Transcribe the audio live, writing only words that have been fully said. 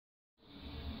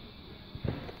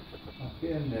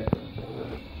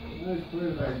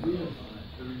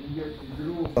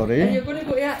Sorry. And you're going to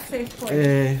go to access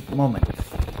point. Moment.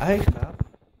 I have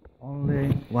only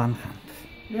one hand.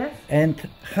 Yes? And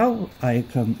how I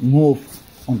can move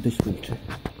on this wheelchair?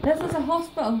 This is a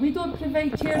hospital. We don't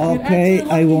provide chairs. Okay,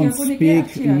 You're I won't you're going to get a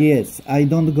speak. chair. Yes, I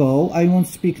don't go. I won't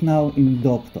speak now in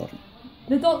doctor.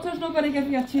 The doctor's not going to give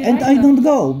you a chair. And either. I don't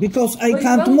go because I But you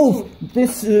can't will move. go.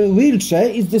 This wheelchair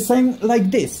is the same like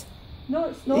this. No,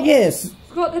 it's not. Yes. It's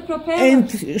got the propeller.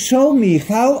 And show me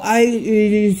how I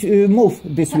move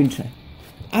this wheelchair.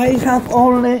 I have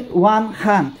only one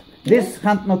hand. This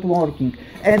hand not working.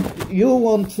 And you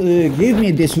won't give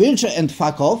me this wheelchair and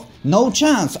fuck off? No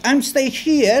chance. I'm stay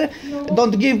here. No.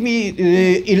 Don't give me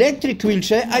electric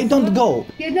wheelchair. I don't go.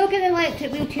 You're not getting an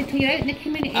electric wheelchair till you're out in the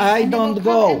community. I and they don't will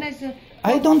go. come in as a-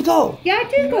 I don't go. Yeah, I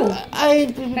do go. I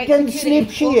can security. sleep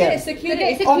Okay, here.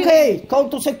 security. Okay, call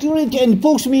to security and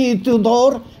push me to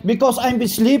door because I'm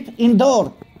asleep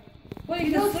indoor. Well,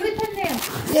 you Go don't sleep in there.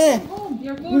 Yeah.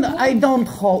 You're going No, home. I don't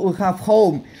have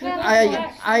home.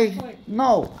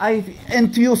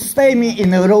 And you stay me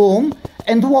in a room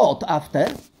and what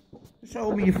after?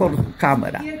 Show me for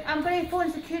camera. I'm going to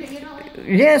phone security. You're not.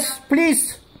 Yes,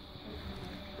 please.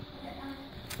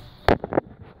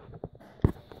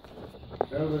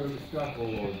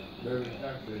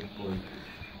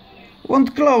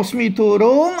 Won't close me to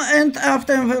room and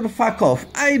after fuck off.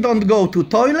 I don't go to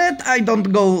toilet. I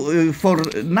don't go for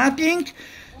nothing.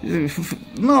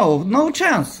 No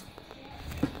chance.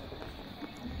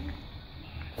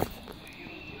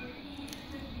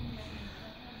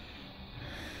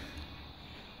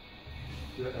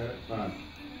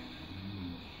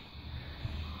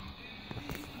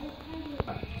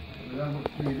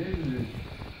 Madame,